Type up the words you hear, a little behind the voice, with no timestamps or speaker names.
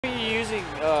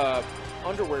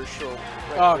underwear Shulk.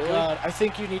 Oh god, I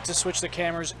think you need to switch the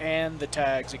cameras and the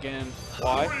tags again.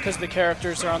 Why? Because the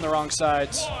characters are on the wrong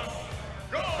sides.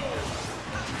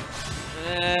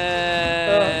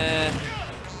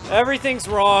 Everything's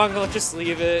wrong. I'll just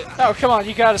leave it. Oh come on,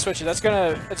 you gotta switch it. It's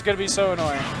gonna be so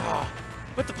annoying.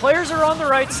 But the players are on the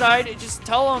right side. Just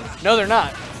tell them. No, they're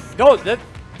not. No, the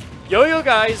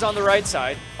YoYoGuy is on the right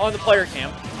side on the player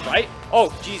cam, right?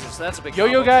 Oh Jesus, that's a big.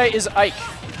 YoYoGuy is Ike.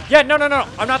 Yeah, no.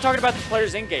 I'm not talking about the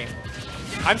players in game.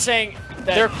 I'm saying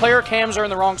that their player cams are in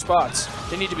the wrong spots.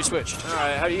 They need to be switched. All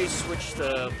right, how do you switch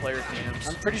the player cams?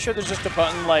 I'm pretty sure there's just a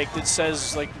button like that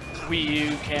says like Wii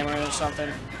U camera or something.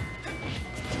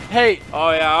 Hey.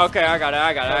 Oh yeah, okay, I got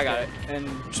it. And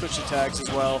switch the tags as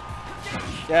well.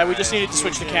 Yeah, we just needed to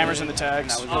switch the cameras and the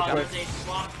tags. That was There's a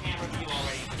swap camera view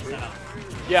already set up.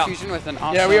 Yeah. Fusion with an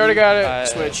awesome, yeah, we already got it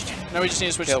switched. Now we just need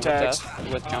to switch the tags.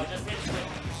 With jump.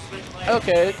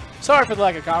 Okay, sorry for the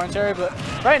lack of commentary, but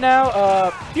right now,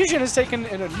 Fusion has taken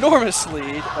an enormous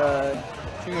lead,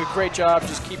 doing a great job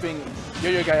just keeping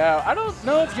YoYoGuy out. I don't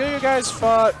know if YoYoGuy's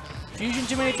fought Fusion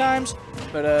too many times,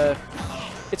 but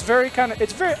I'd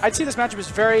say this matchup is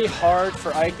very hard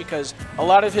for Ike because a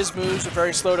lot of his moves are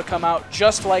very slow to come out,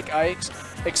 just like Ike's,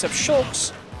 except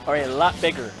Shulk's are a lot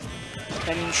bigger.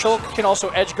 And Shulk can also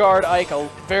edge guard Ike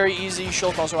very easy.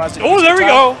 Shulk also has to. Oh, there we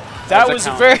go. That was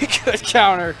a very good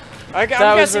counter. I'm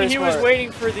guessing he was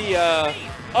waiting for the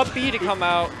up B to come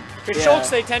out. Because Shulks,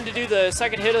 they tend to do the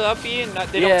second hit of the up B and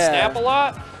they don't snap a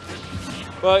lot.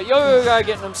 But YoYoGuy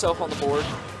getting himself on the board.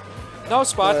 No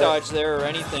spot dodge there or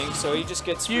anything, so he just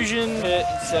gets Fusion hit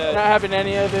instead. Not having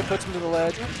any of it, puts him to the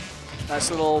ledge. Nice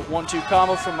little 1-2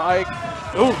 combo from Ike.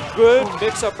 Oh, good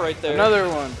mix up right there. Another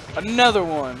one. Another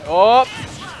one. Oh,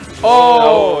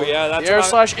 yeah, that's the air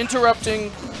slash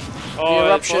interrupting.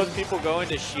 Oh, both people going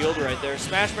to shield right there.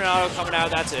 Smash Monado coming out,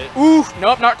 that's it. Ooh,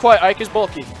 nope, not quite. Ike is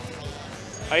bulky.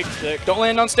 Ike's thick. Don't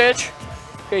land on stage.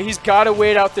 Okay, he's got to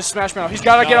wait out this Smash Monado. He's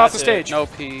got to get off the stage. No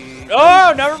P.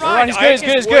 Oh, never mind. He's Ike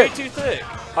good, is way too thick.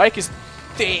 Ike is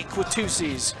thick with 2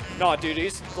 C's. No, dude,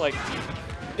 he's like...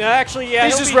 No, actually, yeah,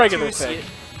 he's just regular 2C. thick.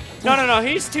 No,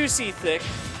 he's 2C thick.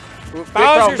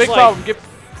 Big problem. Get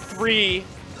 3,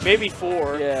 maybe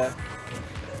 4. Yeah.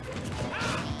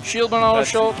 Shield Monado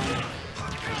Shulk.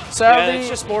 Sadly, it's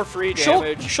just more free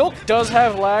damage. Shulk does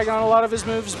have lag on a lot of his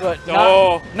moves, but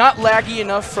not laggy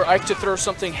enough for Ike to throw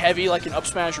something heavy like an up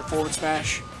smash or forward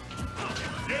smash.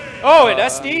 Oh, and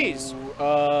SDs.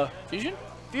 Fusion?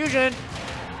 Fusion.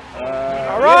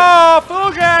 Hurrah,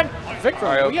 Fusion!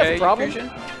 Victor, we have a problem.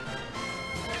 Fusion?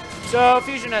 So,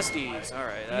 Fusion SDs. All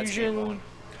right, that's Fusion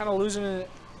kind of losing it.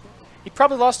 He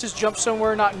probably lost his jump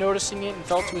somewhere, not noticing it, and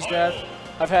fell to his death.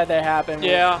 I've had that happen.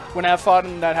 Yeah. When I've fought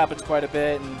him, that happens quite a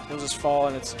bit, and he'll just fall,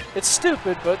 and it's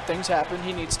stupid, but things happen.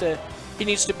 He needs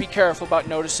to be careful about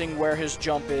noticing where his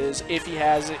jump is, if he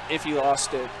has it, if he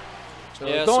lost it. So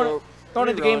yeah, going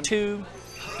into game 2.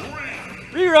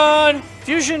 Rerun.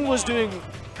 Fusion was doing.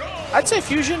 I'd say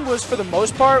Fusion was for the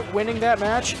most part winning that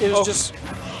match. It was just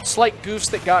slight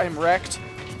goofs that got him wrecked,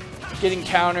 getting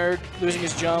countered, losing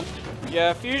his jump.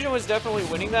 Yeah, Fusion was definitely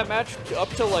winning that match up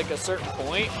to like a certain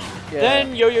point. Yeah.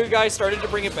 Then YoYoGuy started to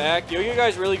bring it back.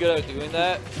 YoYoGuy's really good at doing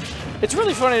that. It's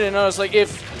really funny to notice, like,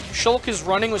 if Shulk is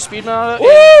running with speed Monado.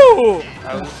 Woo!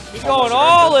 He's going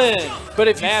all in. But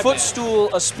if you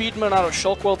footstool a speed Monado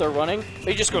Shulk while they're running,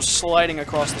 they just go sliding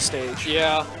across the stage.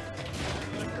 Yeah.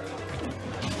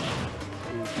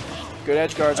 Good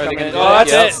edge guards coming in. Oh,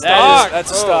 that's it.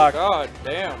 That's stock. Oh, god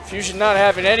damn. Fusion not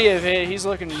having any of it. He's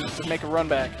looking to make a run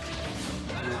back.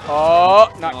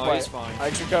 Oh, not quite. He's fine.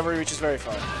 Ike's recovery reaches very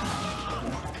far.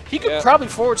 He could probably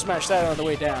forward smash that on the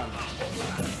way down.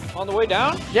 On the way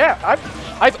down? Yeah,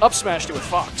 I've up smashed it with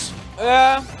Fox.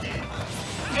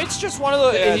 It's just one of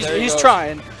those. He's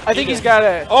trying. I think he's got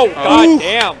a. Oh god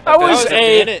damn! That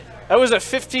was a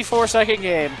 54-second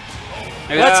game.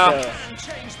 Let's go.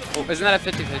 Well, isn't that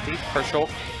a 50-50 for Shulk?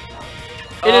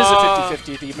 It is a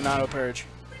 50-50, the Monado Purge.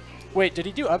 Wait, did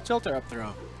he do up tilt or up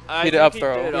throw? He did up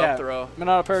throw. Yeah,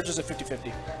 Monado Purge is a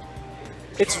 50-50.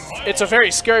 It's a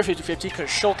very scary 50-50 because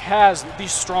Shulk has the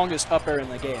strongest up air in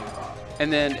the game.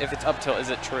 And then if it's up tilt, is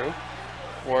it true?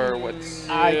 Or what's...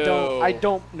 I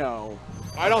don't know.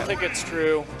 I don't think it's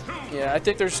true. Yeah, I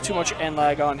think there's too much end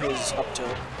lag on his up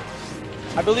tilt.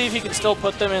 I believe he can still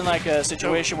put them in like a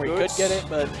situation where he could get it,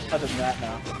 but other than that,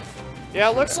 no. Yeah,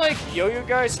 it looks like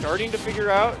YoYoGuy is starting to figure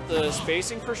out the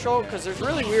spacing for Shulk because there's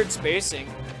really weird spacing.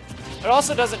 It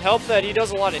also doesn't help that he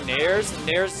does a lot of nairs.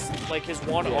 Nair's like his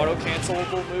one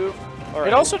auto-cancelable move.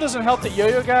 It also doesn't help that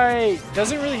YoYoGuy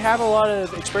doesn't really have a lot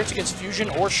of experience against Fusion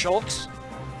or Shulks.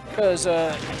 Because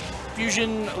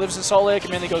Fusion lives in Salt Lake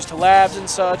and mainly goes to labs and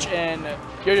such, and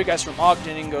YoYoGuy's from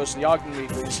Ogden and goes to the Ogden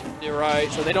weeklies. You're right.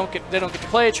 So they don't get to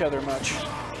play each other much.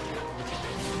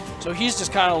 So he's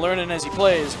just kind of learning as he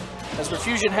plays. As where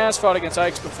Fusion has fought against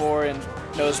Ikes before and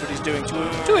knows what he's doing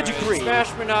to a degree.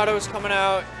 Smash Monato's coming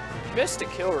out. Missed a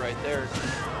kill right there.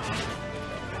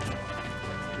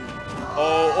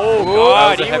 Oh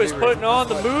God, he was putting on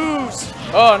the moves.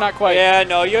 Oh, not quite. Yeah,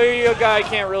 no, YoYoGuy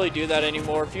can't really do that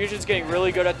anymore. Fusion's getting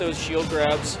really good at those shield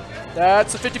grabs.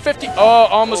 That's a 50-50. Oh,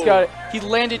 almost got it. He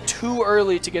landed too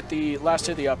early to get the last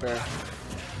hit of the up air.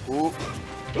 Ooh,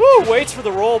 waits for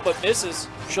the roll but misses.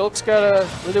 Shulk's gotta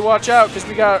really watch out because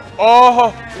we got.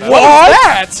 Oh, what was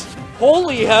that?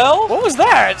 Holy hell! What was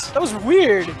that? That was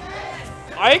weird.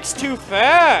 Ike's too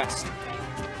fast.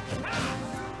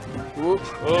 Ooh.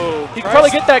 Oh, he could probably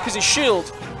get that because he's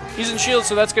shield. He's in shield,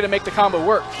 so that's gonna make the combo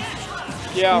work.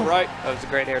 Yeah, right. That was a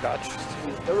great air dodge.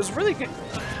 That was really good.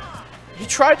 He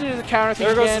tried to do the counter thing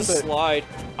again. There goes goes the slide.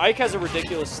 Ike has a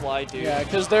ridiculous slide, dude. Yeah,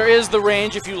 because there is the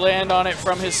range. If you land on it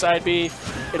from his side B,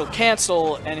 it'll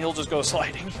cancel, and he'll just go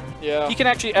sliding. Yeah. He can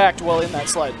actually act well in that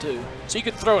slide, too. So you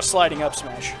could throw a sliding up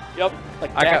smash. Yep.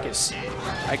 Like Dacus.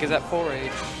 Ike is at full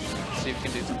rage. See if he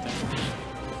can do something.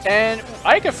 And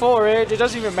Ike at full rage, it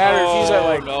doesn't even matter if he's at,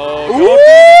 like... no. Don't do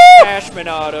the Smash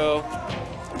Monato.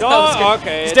 Don't.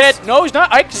 Okay. He's dead. No, he's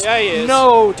not. Ike's... Yeah, he is.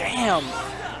 No, damn.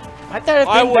 Might that have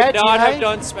been I would bad not GI? have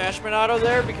done Smash Monato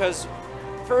there because,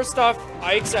 first off,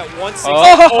 Ike's at 160.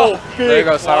 Oh, there you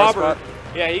go, sour clobber. spot.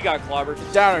 Yeah, he got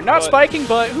clobbered. Downer. Not spiking,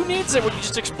 but who needs it when you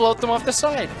just explode them off the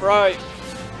side? Right.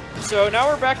 So now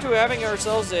we're back to having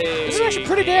ourselves a... This is actually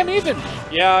pretty damn even.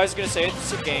 Yeah, I was going to say,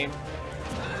 it's a game.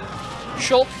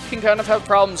 Shulk can kind of have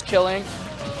problems killing,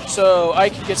 so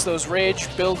Ike gets those rage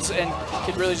builds and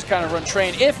can really just kind of run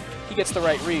train if he gets the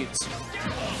right reads.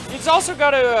 He's also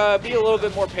got to be a little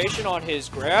bit more patient on his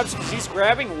grabs because he's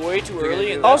grabbing way too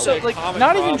early. And also, like,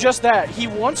 not even just that. He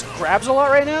wants grabs a lot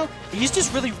right now. He's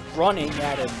just really running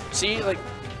at him. See, like,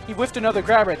 he whiffed another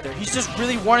grab right there. He's just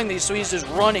really wanting these, so he's just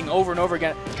running over and over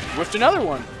again. Whiffed another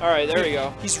one. All right, there we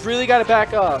go. He's really got to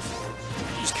back off.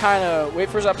 Just kind of wait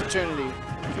for his opportunity.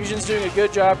 Fusion's doing a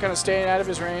good job kind of staying out of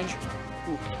his range.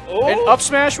 Oh. And up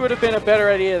smash would have been a better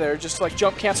idea there. Just like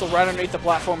jump cancel right underneath the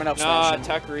platform and up smash. Nah,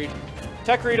 tech read.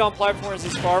 Tech read on platforms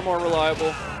is far more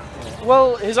reliable.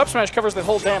 Well, his up smash covers the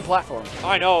whole damn platform.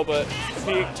 I know, but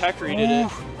he tech readed it.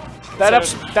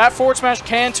 That forward smash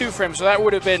can two-frame, so that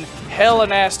would have been hella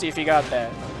nasty if he got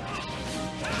that.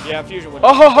 Yeah, Fusion went.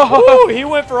 Oh! Ooh, he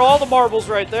went for all the marbles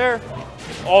right there.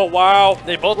 Oh, wow.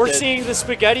 They both We're did. seeing the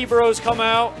Spaghetti Bros come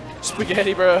out.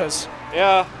 Spaghetti Bros.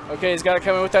 Yeah. Okay, he's got to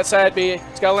come in with that side B.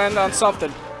 He's got to land on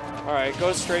something. All right,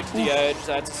 goes straight to the edge.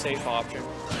 That's a safe option.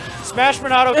 Smash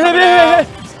Monato coming out.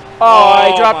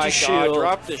 Oh, he dropped my his God, shield.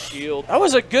 dropped the shield. That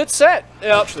was a good set.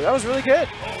 Yep. Actually, that was really good.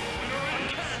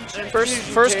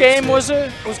 First game was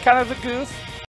kind of a goof.